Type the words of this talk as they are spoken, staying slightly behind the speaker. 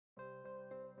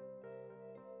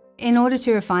In order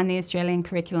to refine the Australian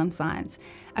curriculum science,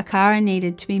 ACARA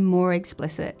needed to be more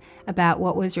explicit about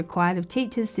what was required of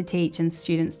teachers to teach and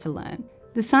students to learn.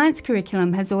 The science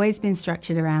curriculum has always been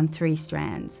structured around 3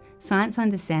 strands: science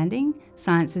understanding,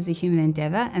 science as a human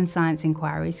endeavour, and science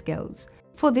inquiry skills.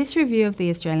 For this review of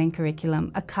the Australian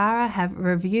curriculum, ACARA have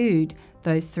reviewed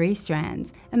those 3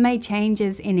 strands and made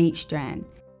changes in each strand.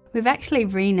 We've actually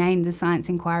renamed the Science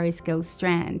Inquiry Skills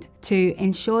strand to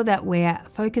ensure that we're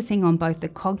focusing on both the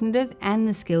cognitive and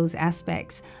the skills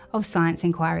aspects of science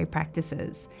inquiry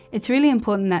practices. It's really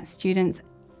important that students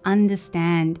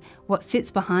understand what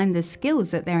sits behind the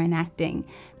skills that they're enacting,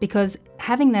 because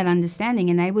having that understanding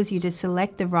enables you to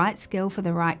select the right skill for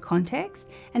the right context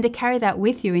and to carry that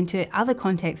with you into other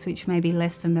contexts which may be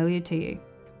less familiar to you.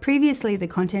 Previously, the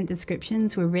content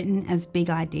descriptions were written as big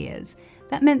ideas.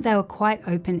 That meant they were quite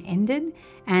open-ended,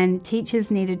 and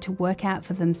teachers needed to work out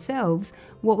for themselves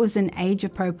what was an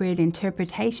age-appropriate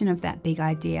interpretation of that big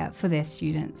idea for their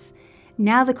students.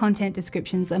 Now the content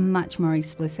descriptions are much more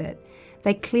explicit.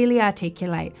 They clearly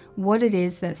articulate what it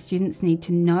is that students need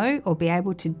to know or be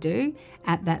able to do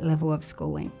at that level of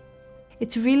schooling.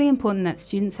 It's really important that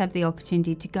students have the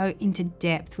opportunity to go into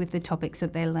depth with the topics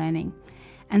that they're learning.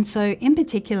 And so in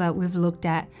particular, we've looked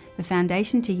at the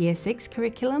Foundation to Year 6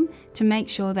 curriculum to make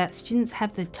sure that students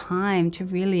have the time to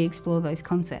really explore those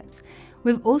concepts.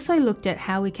 We've also looked at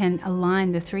how we can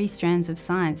align the 3 strands of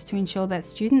science to ensure that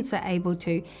students are able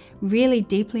to really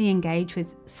deeply engage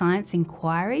with science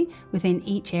inquiry within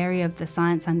each area of the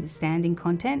science understanding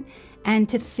content, and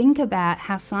to think about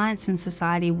how science and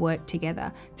society work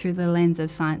together through the lens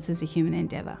of science as a human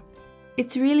endeavour.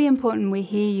 It's really important we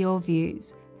hear your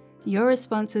views. Your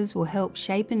responses will help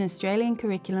shape an Australian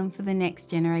curriculum for the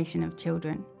next generation of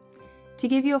children. To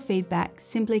give your feedback,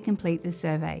 simply complete the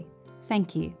survey.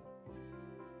 Thank you.